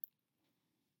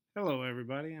Hello,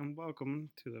 everybody, and welcome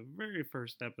to the very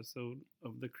first episode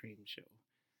of The Cream Show.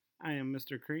 I am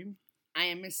Mr. Cream, I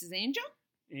am Mrs. Angel.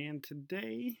 and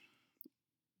today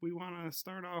we want to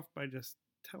start off by just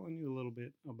telling you a little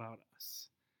bit about us.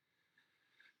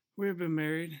 We've been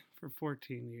married for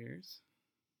 14 years.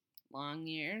 Long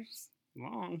years.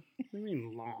 Long? What do you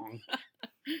mean long?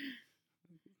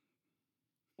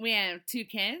 We have two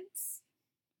kids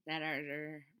that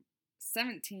are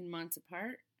 17 months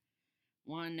apart.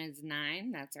 One is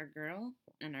 9, that's our girl,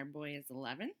 and our boy is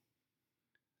 11.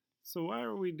 So why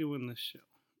are we doing this show?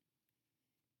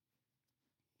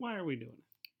 Why are we doing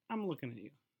it? I'm looking at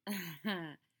you.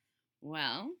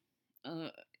 Well,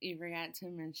 you forgot to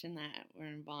mention that we're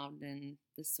involved in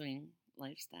the swing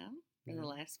lifestyle for the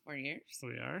last 4 years.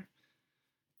 We are.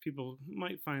 People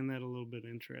might find that a little bit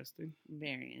interesting.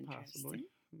 Very interesting. Possibly.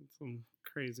 Some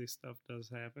crazy stuff does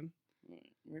happen.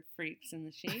 We're freaks in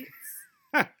the sheets.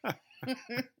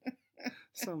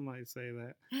 Some might say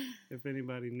that. If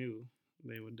anybody knew,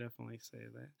 they would definitely say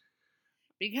that.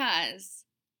 Because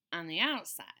on the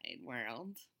outside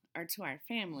world, or to our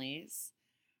families,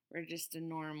 we're just a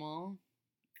normal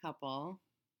couple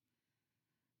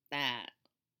that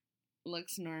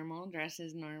looks normal,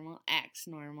 dresses normal, acts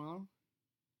normal.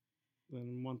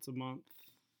 Then once a month,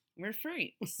 We're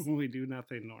freaks. we do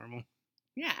nothing normal.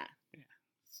 Yeah.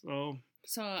 So,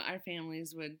 So our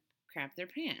families would crap their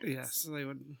pants. yes, they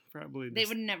would probably... They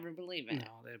would never believe it.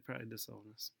 No, they'd probably disown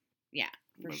us. Yeah,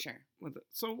 for But- sure.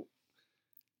 So,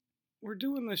 we're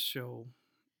doing this show.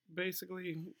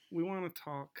 Basically, we want to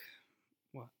talk,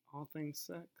 all things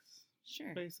sex?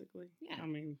 Sure. Basically? Yeah. I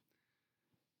mean,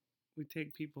 we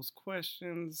take people's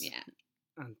questions. Yeah.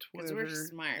 On 'Cause Twitter. we're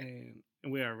smart. And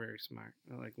we are very smart.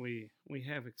 Like, we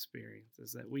have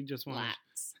experiences that we just want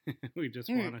Lots. to... we just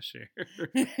want to share.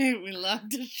 We love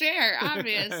to share,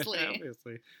 obviously.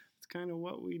 Obviously. It's kind of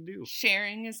what we do.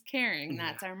 Sharing is caring.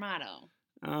 Yeah. That's our motto.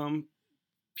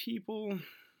 People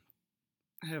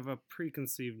have a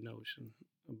preconceived notion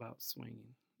about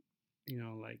swinging.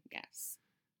 Like, Yes.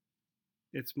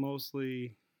 it's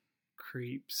mostly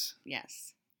creeps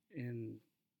Yes. and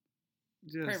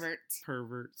just Perverts.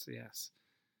 Perverts, yes.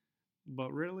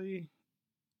 But really,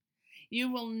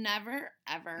 You will never,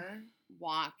 ever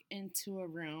walk into a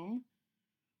room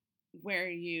where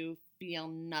you feel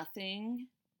nothing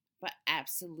but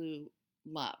absolute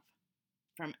love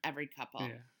from every couple.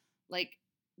 yeah. Like,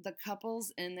 the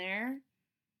couples in there,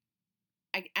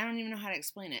 I don't even know how to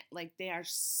explain it. Like, they are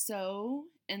so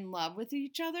in love with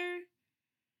each other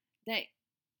that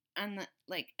in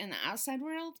the outside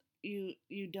world, you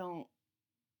don't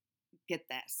get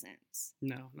that sense.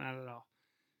 No, not at all.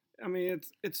 I mean,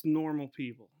 it's normal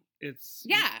people. It's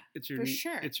your for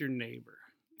sure. It's your neighbor.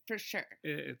 For sure.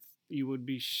 It's you would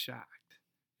be shocked.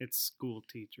 It's school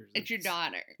teachers. It's your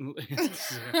daughter.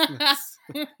 Yes.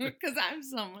 Because I'm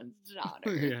someone's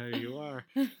daughter. Yeah, you are.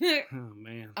 Oh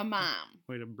man. A mom.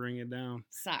 Way to bring it down.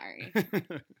 Sorry.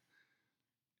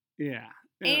 Yeah.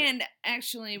 And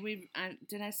actually,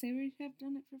 did I say we have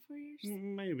done it for 4 years?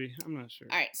 Maybe. I'm not sure.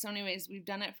 All right. So, anyways, we've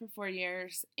done it for 4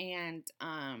 years, and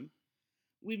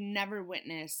we've never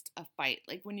witnessed a fight.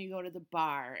 Like when you go to the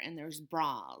bar and there's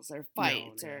brawls or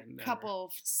fights or never.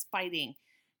 couples fighting.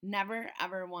 Never,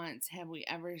 ever once have we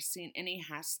ever seen any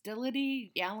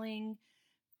hostility, yelling,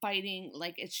 fighting.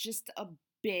 Like, it's just a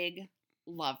big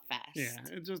love fest. Yeah,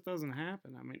 it just doesn't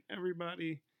happen. I mean,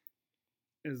 everybody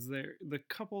is there. The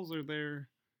couples are there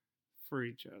for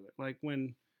each other. Like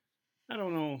when, I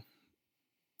don't know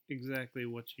exactly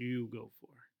what you go for.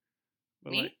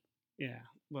 But Me?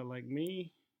 but like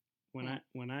me,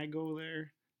 when I go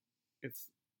there, it's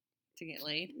To get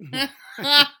laid?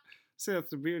 see, that's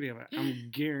the beauty of it. I'm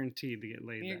guaranteed to get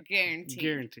laid. You're that. guaranteed.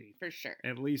 Guaranteed. For sure.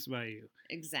 At least by you.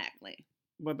 Exactly.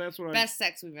 But that's what Best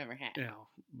sex we've ever had.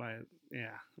 by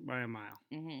a mile.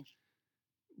 Mm-hmm.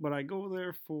 But I go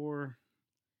there for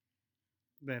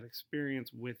that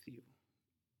experience with you.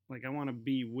 Like, I want to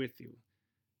be with you.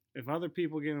 If other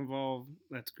people get involved,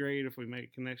 that's great if we make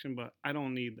a connection, but I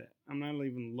don't need that. I'm not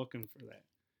even looking for that.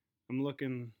 I'm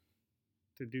looking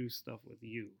to do stuff with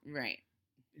you. Right.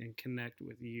 And connect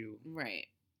with you. Right.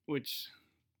 Which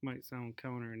might sound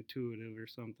counterintuitive or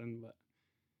something,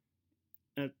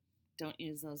 but... Don't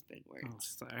use those big Oh,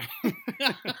 words. sorry.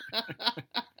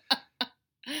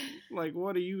 Like,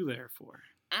 what are you there for?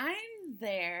 I'm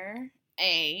there,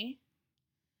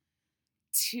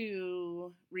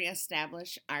 to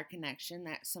reestablish our connection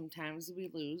that sometimes we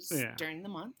lose during the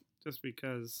month. Just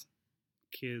because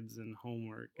kids and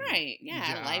homework. And right,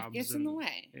 yeah, life gets in the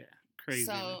way. Yeah,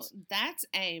 craziness. So that's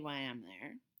A, why I'm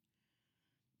there.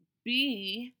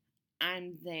 B,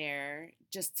 I'm there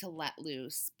just to let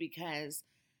loose because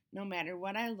no matter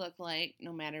what I look like,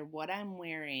 no matter what I'm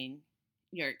wearing,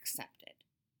 you're accepted.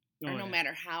 Or no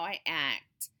matter how I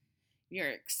act, you're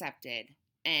accepted.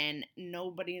 And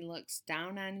nobody looks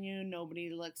down on you. Nobody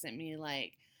looks at me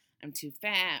like I'm too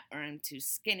fat or I'm too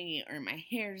skinny or my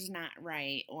hair's not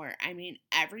right. Or, I mean,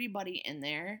 everybody in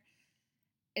there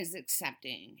is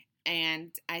accepting.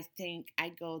 And I think I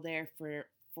go there for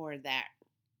that,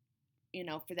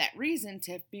 for that reason,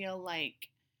 to feel like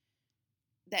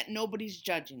that nobody's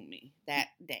judging me that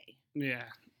day. Yeah.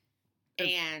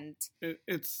 And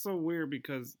it's so weird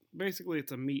because basically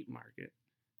it's a meat market,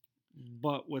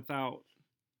 but without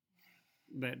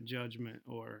that judgment,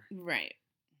 or right.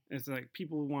 It's like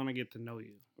people want to get to know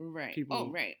you. Right. People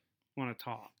right. want to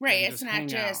talk. Right. It's not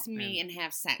just meet and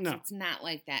have sex. No. It's not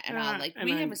like that at all. Like,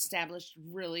 we have established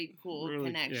really cool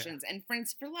connections and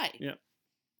friends for life. Yep.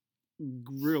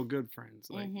 Real good friends.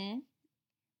 Like,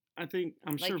 I think,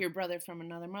 I'm sure. Like your brother from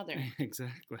another mother.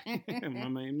 Exactly. My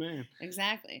main man.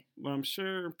 Exactly. But I'm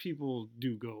sure people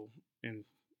do go and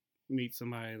meet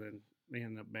somebody, then they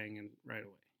end up banging right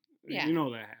away. Yeah. You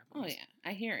know that happens. Oh, yeah.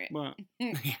 I hear it. But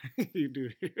you do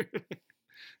hear it.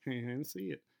 And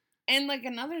see it. And, like,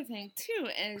 another thing, too,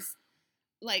 is,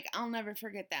 like, I'll never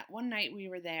forget that one night we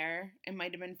were there. It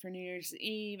might have been for New Year's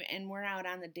Eve, and we're out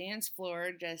on the dance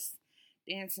floor just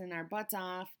dancing our butts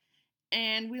off.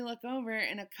 And we look over,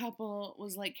 and a couple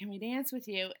was like, "Can we dance with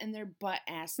you?" And they're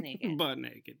butt-ass naked. Butt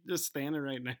naked. Just standing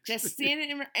right next to you. Just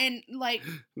standing, and, like,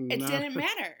 it didn't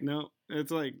matter. No,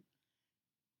 it's like,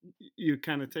 you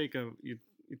kind of take a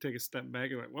step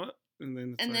back, you're like, what? And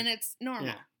then it's normal.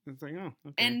 Yeah. It's like, oh,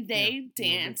 okay. And they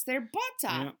danced their butts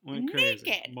off naked.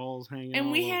 Crazy. Balls hanging and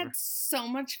all we over. had so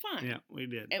much fun. Yeah, we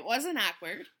did. It wasn't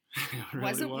awkward. It really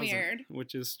wasn't weird.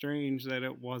 Which is strange that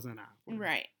it wasn't awkward.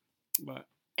 Right. But.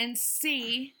 And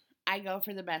C, I go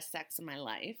for the best sex of my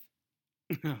life.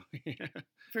 Oh, yeah.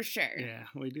 For sure. Yeah,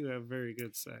 we do have very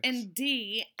good sex. And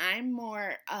D, I'm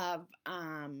more of,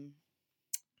 I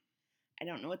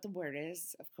don't know what the word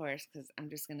is, of course, because I'm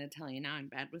just going to tell you now I'm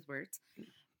bad with words.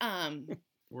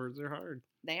 Words are hard.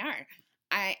 They are.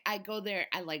 I go there,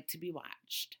 I like to be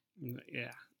watched.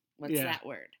 Yeah. What's that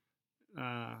word?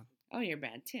 Oh, you're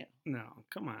bad too. No,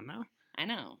 come on now. I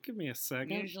know. Give me a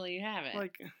second. Usually you have it.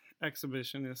 Like,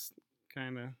 exhibitionist,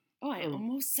 kind of. Oh, I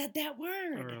almost said that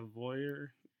word. Or a voyeur.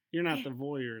 You're not the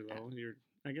voyeur, though.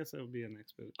 I guess that would be an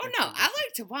exhibition. Oh, no, I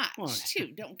like to watch,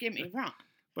 too. Don't get me wrong.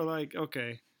 But, like,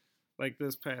 okay. Like,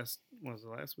 this past, was it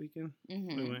last weekend?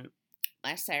 Mm-hmm. We went.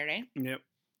 Last Saturday. Yep.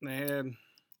 They had,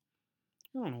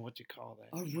 I don't know what you call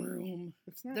that. A room.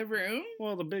 It's not. The room?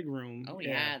 Well, the big room. Oh,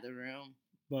 yeah, the room.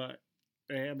 But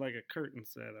they had, like, a curtain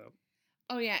set up.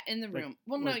 Oh, yeah, in the room.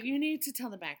 Well, no, you need to tell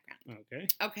the background. Okay.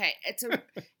 Okay, it's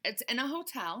in a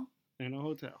hotel. In a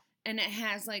hotel. And it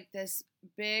has, like, this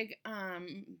big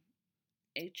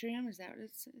atrium. Is that what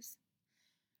it says?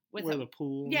 Where the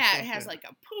pool. Yeah, it has, like,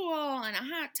 a pool and a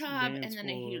hot tub and then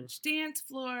a huge dance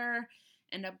floor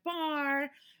and a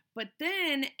bar. But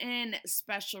then in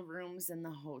special rooms in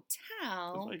the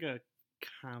hotel. It's like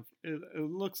it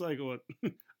looks like what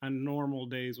on normal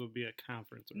days would be a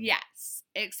conference room. Yes,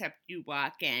 except you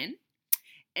walk in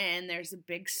and there's a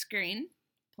big screen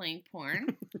playing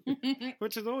porn.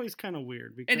 Which is always kind of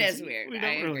weird. Because it is weird. We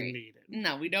don't really need it.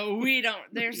 No, we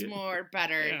don't. There's more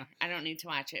better. Yeah. I don't need to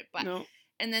watch it. But no.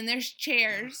 And then there's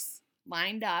chairs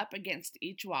lined up against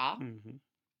each wall. Mm-hmm.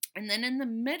 And then in the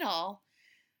middle,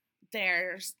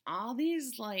 there's all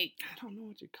these, like, I don't know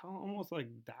what you call them, almost like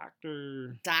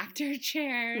doctor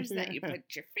chairs that you put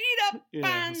your feet up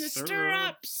on the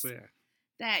stirrups. Yeah.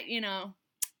 That, you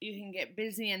can get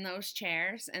busy in those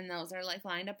chairs, and those are, like,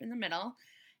 lined up in the middle.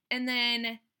 And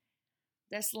then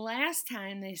this last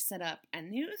time they set up a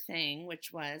new thing,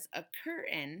 which was a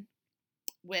curtain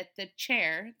with the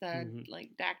chair,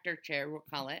 like, doctor chair, we'll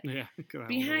call it. Yeah.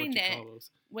 Behind it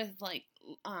with, like,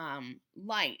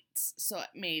 lights. So it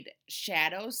made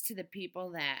shadows to the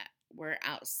people that were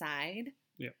outside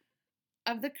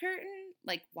of the curtain,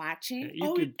 like, watching.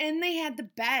 Yeah, and they had the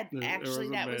bed, actually,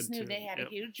 that was new. Too. They had a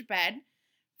huge bed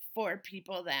for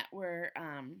people that were,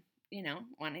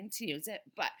 wanting to use it.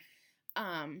 But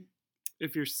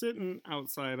if you're sitting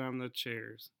outside on the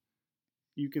chairs,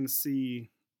 you can see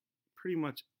pretty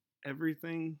much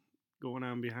everything going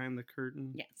on behind the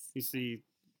curtain. Yes. You see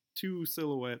two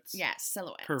silhouettes. Yes,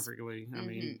 silhouettes. Perfectly. I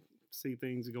mean, see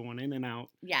things going in and out.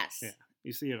 Yes. Yeah,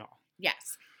 you see it all.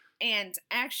 Yes. And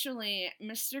actually,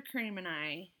 Mr. Cream and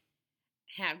I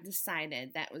have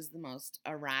decided that was the most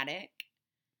erotic,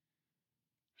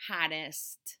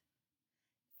 hottest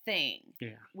thing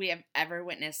Yeah. we have ever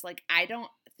witnessed. Like, I don't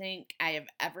think I have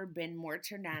ever been more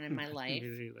turned on in my life Me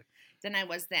neither. than I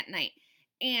was that night.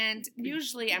 And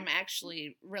usually I'm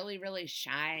actually really, really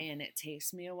shy, and it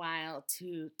takes me a while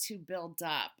to build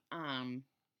up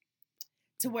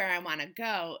to where I want to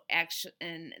go. Actually,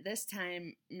 and this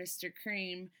time Mr.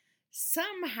 Cream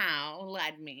somehow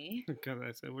led me Because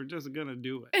I said, we're just going to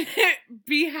do it.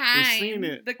 behind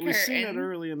the curtain. We seen it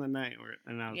early in the night,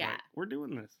 and I was Yeah. like, we're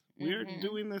doing this. We are Mhm.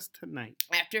 doing this tonight.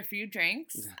 After a few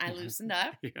drinks, I loosened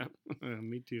up. Yeah,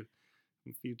 me too.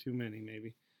 A few too many,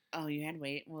 maybe. Oh, you had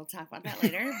weight. We'll talk about that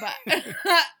later. But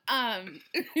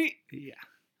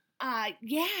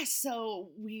yeah. So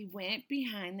we went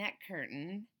behind that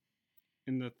curtain.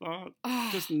 And the thought, Oh,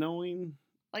 just knowing,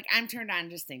 like, I'm turned on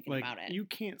just thinking like, about it. you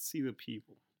can't see the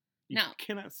people. You No.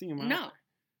 cannot see them out No. there,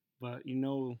 but you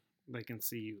know they can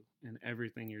see you and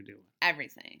everything you're doing.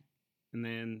 Everything. And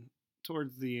then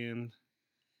towards the end,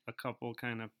 a couple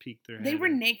kind of peeked their head. They were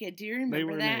in. naked. Do you remember They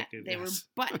were that? naked, They were yes.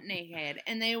 butt naked.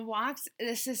 And they walked.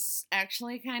 This is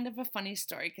actually kind of a funny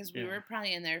story because we Yeah. were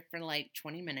probably in there for like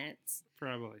 20 minutes.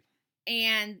 Probably.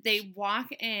 And they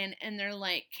walk in and they're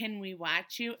like, "Can we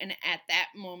watch you?" And at that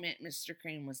moment, Mr.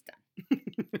 Cream was done.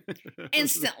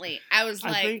 Instantly. I was I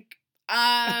like,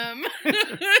 think,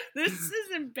 this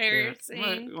is embarrassing.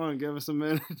 Might want to give us a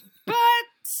minute. But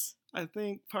I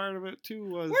think part of it too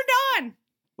was we're done.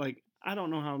 like, I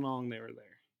don't know how long they were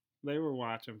there. They were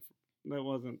watching. They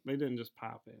didn't just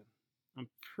pop in. I'm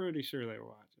pretty sure they were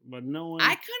watching. But no one.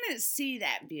 I couldn't see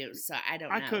that view, so I don't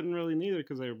know. I couldn't really neither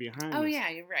because they were behind Oh, us. yeah,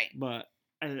 you're right. But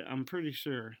I'm pretty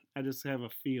sure. I just have a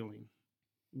feeling.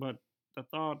 But the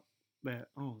thought that,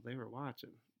 oh, they were watching.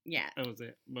 Yeah. That was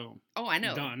it. Boom. Oh, I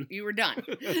know. Done. You were done.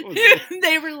 That was it.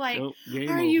 They were like, Nope, game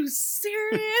 "Are over. you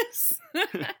serious?"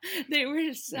 They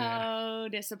were so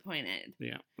disappointed.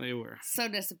 Yeah, they were. So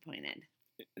disappointed.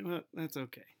 But that's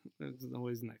okay. There's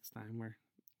always next time where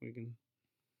we can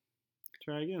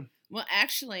try again. Well,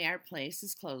 actually, our place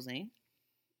is closing.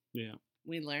 Yeah.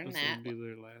 We learned This that will be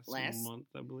their last month,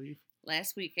 I believe.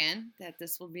 last weekend, that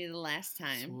this will be the last So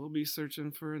time, we'll be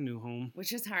searching for a new home.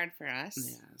 which is hard for us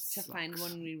Yeah, it to find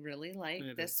sucks. one we really like.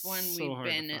 It This is one so we've hard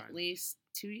to been at find. least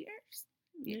 2 years.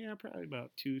 Yeah, probably about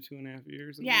 2.5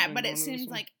 years. that Yeah, we've but been it going to this seems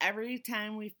one. like every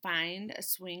time we find a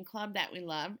swing club that we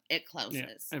love, it closes. Yeah,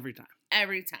 every time.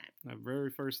 Every time. The very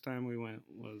first time we went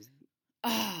was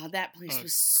Oh, that place A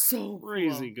was so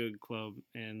crazy cool. good club,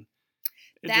 and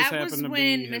it That just was happened to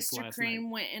when be his Mr. last Cream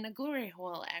night. went in a glory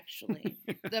hole, actually.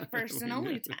 The first and We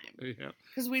only did. time. Yeah.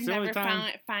 Because we've It's the only never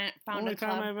time- found Only a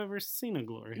club. time I've ever seen a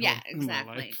glory hole Yeah, in my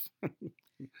exactly. life.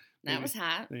 That maybe- was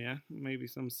hot. Yeah, maybe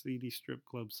some seedy strip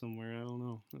club somewhere. I don't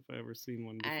know if I ever seen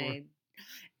one before.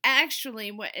 Actually,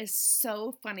 what is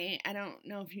so funny, I don't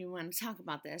know if you want to talk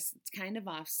about this. It's kind of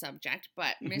off subject,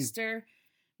 but Mr.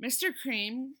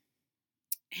 Cream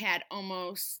had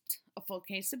almost a full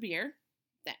case of beer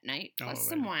that night, plus Oh,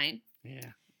 some yeah. wine.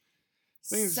 Yeah.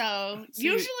 Things- So see,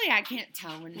 usually I can't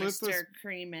tell when let's Mr. just-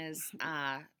 Cream is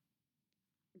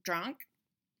drunk.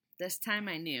 This time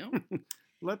I knew.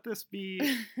 Let this be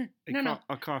No.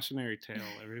 a cautionary tale,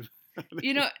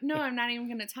 everybody. No, I'm not even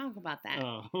going to talk about that.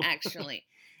 Oh. Actually.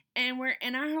 And we're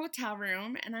in our hotel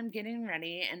room and I'm getting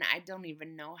ready and I don't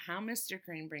even know how Mr.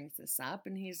 Cream brings this up.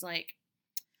 And he's like,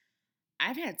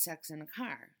 "I've had sex in a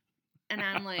car." And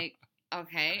I'm like,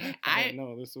 okay. I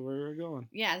know this is where we're going.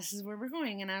 Yeah, this is where we're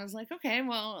going. And I was like, okay,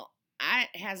 well,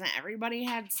 hasn't everybody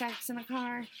had sex in a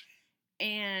car?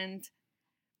 And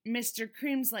Mr.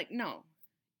 Cream's like, "No,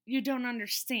 you don't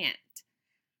understand.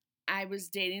 I was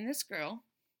dating this girl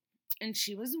and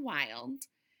she was wild.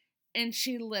 And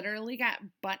she literally got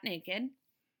butt naked.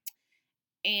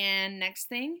 And next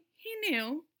thing he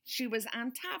knew, she was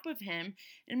on top of him.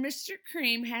 And Mr.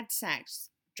 Cream had sex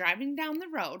driving down the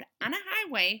road on a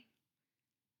highway."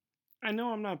 I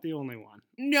know I'm not the only one.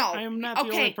 No. I am not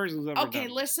the only person who's ever done Okay,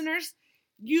 this. listeners,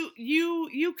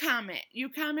 you comment. You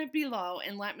comment below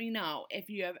and let me know if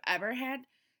you have ever had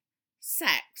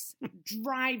sex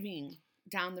driving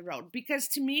down the road. Because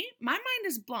to me, my mind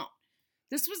is blown.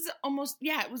 This was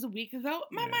it was a week ago.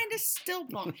 My Yeah. mind is still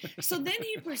blown. So then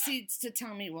he proceeds to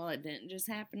tell me, well, it didn't just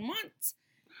happen once.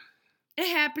 It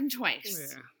happened twice.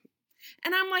 Yeah.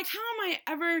 And I'm like, how am I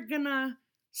ever gonna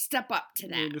step up to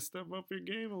You need that? to step up your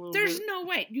game a little There's bit. no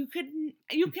way. You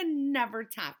can never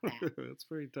top that. That's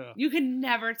pretty tough. You can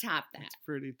never top that. It's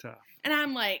pretty tough. And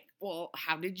I'm like, well,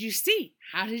 how did you see?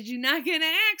 How did you not get in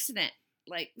an accident?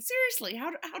 Like, seriously,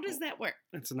 how does that work?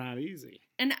 It's not easy.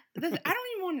 And I don't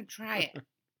even want to try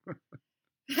it.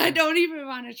 I don't even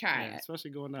want to try Yeah, it.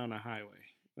 especially going down a highway.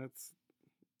 That's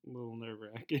a little nerve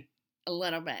wracking. A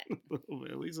little bit.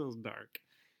 At least it was dark.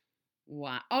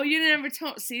 Wow. Oh, you never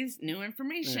told. See, it's new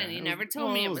information. Yeah, You never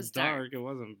told me it was dark. It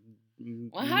wasn't.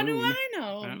 Well, how do noon. I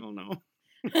know? I don't know.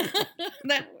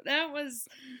 that was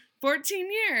 14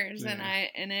 years, Yeah.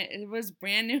 and it was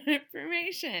brand new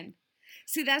information.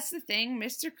 See, that's the thing,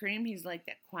 Mr. Cream. He's like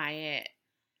that quiet,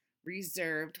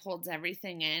 reserved, holds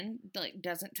everything in, like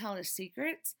doesn't tell his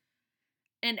secrets.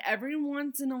 And every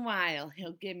once in a while,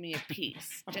 he'll give me a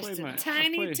piece, just a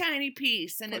tiny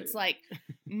piece, and it's like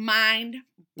mind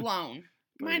blown.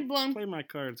 Mind blown. Play my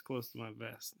cards close to my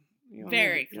vest. You don't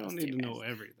Very need, close. You don't to need to know yours.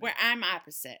 everything. Where I'm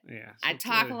opposite. Yeah. I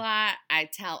talk a lot. I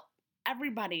tell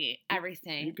everybody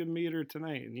everything. You can meet her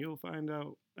tonight, and you'll find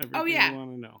out everything you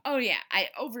want to know. Oh yeah, I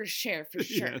overshare for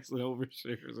sure. Yes, the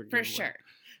overshare is a good for one. sure.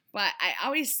 But I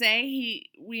always say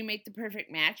we make the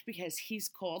perfect match because he's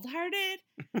cold-hearted,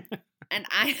 and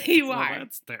you are.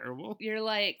 That's terrible. You're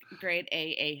like grade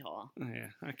A-hole. Yeah,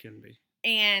 I can be.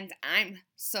 And I'm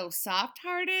so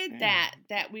soft-hearted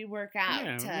that we work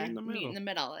out to meet in the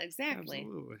middle. Exactly.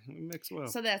 Absolutely. We mix well.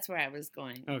 So that's where I was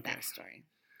going with that story.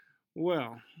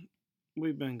 Well,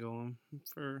 we've been going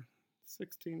for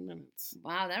 16 minutes.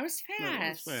 Wow, that was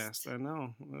fast. That was fast, I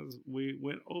know. We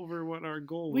went over what our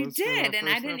goal was. was. We did, and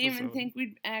I didn't even think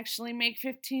we'd actually make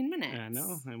 15 minutes. I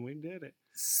know, and we did it.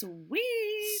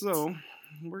 Sweet. So,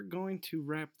 we're going to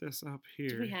wrap this up here.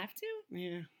 Do we have to?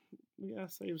 Yeah. We gotta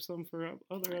save some for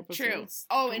other episodes. True.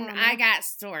 Oh, and I got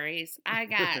stories. I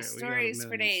got stories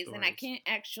for days, and I can't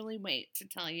actually wait to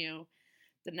tell you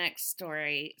the next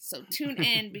story. So tune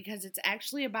in because it's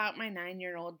actually about my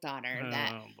 9-year-old daughter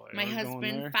that my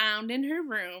husband found in her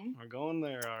room. We're going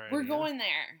there already. We're going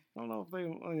there. I don't know if they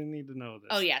need to know this.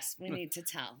 Oh, yes, we need to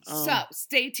tell. So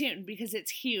stay tuned because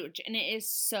it's huge, and it is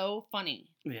so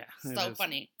funny. Yeah. So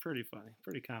funny. Pretty funny.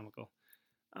 Pretty comical.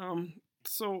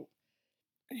 So...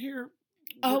 Here.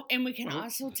 Oh, and we can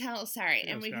also tell. Sorry,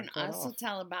 and we can also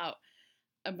tell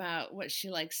about what she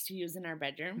likes to use in our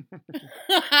bedroom.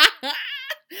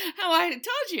 How I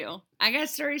told you, I got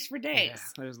stories for days.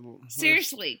 Yeah,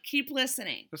 seriously, keep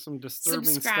listening. There's some disturbing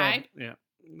Subscribe. stuff. Yeah,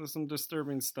 there's some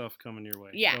disturbing stuff coming your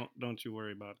way. Yeah, don't you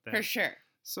worry about that. For sure.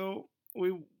 So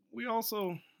we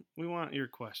want your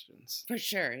questions. For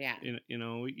sure. Yeah.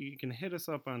 You can hit us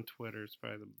up on Twitter. It's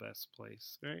probably the best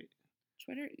place, right?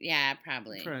 Twitter? Yeah,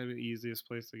 probably. Probably the easiest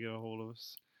place to get a hold of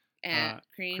us. At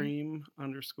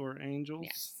Cream_Angels.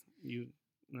 Yes. You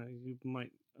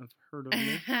might have heard of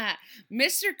me.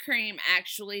 Mr. Cream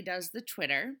actually does the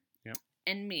Twitter. Yep.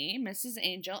 And me, Mrs.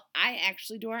 Angel, I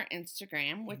actually do our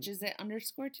Instagram, which is it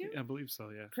 _ too? I believe so,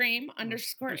 yeah.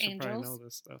 Cream_Angels. Probably know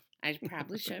this stuff. I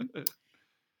probably should.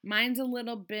 Mine's a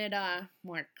little bit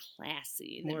more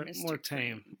classy than Mr. More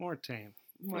tame. More tame.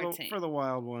 More tame. For the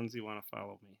wild ones, you want to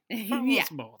follow me. Follow us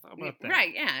both. How about that?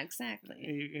 Right, yeah, exactly.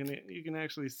 You can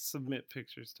actually submit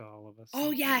pictures to all of us.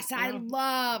 Oh, yes. I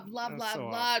love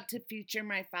to feature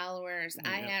my followers.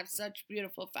 I have such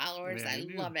beautiful followers. I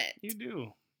love it. You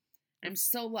do. I'm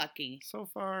so lucky. So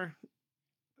far,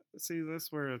 see, this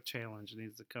is where a challenge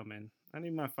needs to come in. I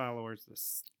need my followers to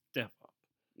step up.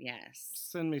 Yes.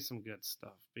 Send me some good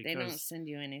stuff. Because they don't send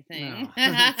you anything. No,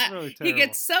 it's really terrible. He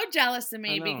gets so jealous of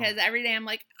me because every day I'm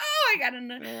like, oh, I got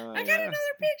another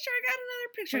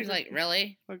picture. He's like,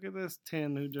 really? Look at this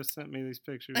 10 who just sent me these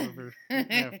pictures of her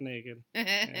half naked.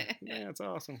 Yeah, it's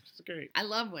awesome. It's great. I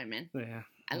love women. Yeah.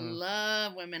 I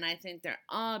love women. I think they're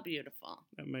all beautiful.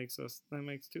 That makes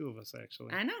two of us,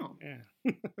 actually. I know.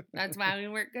 Yeah. That's why we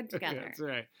work good together. That's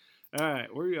right. All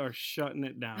right. We are shutting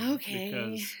it down. Okay.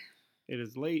 Because it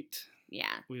is late.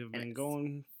 Yeah. We have been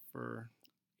going for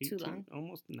 18, too long.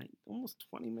 Almost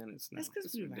 20 minutes now. That's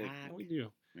because we rock. We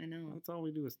do. I know. That's all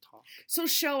we do is talk. So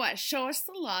show us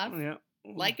the love. Yeah.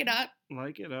 Like it up.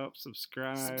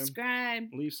 Subscribe.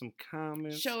 Leave some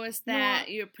comments. Show us that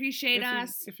you appreciate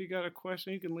us. If you got a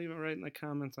question, you can leave it right in the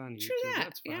comments on YouTube.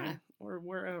 That's fine. Yeah. Or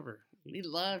wherever. We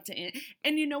love to.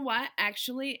 And you know what?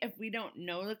 Actually, if we don't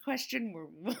know the question, we're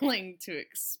willing to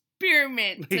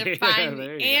experiment to find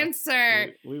the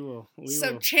answer. We will.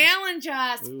 Challenge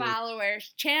us,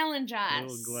 followers. Challenge us. We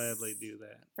will gladly do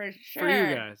that. For sure. For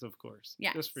you guys, of course.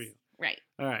 Yes. Just for you. Right.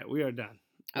 All right. We are done.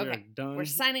 We are done. We're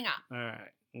signing off. All right.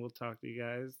 We'll talk to you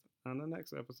guys on the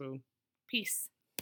next episode. Peace.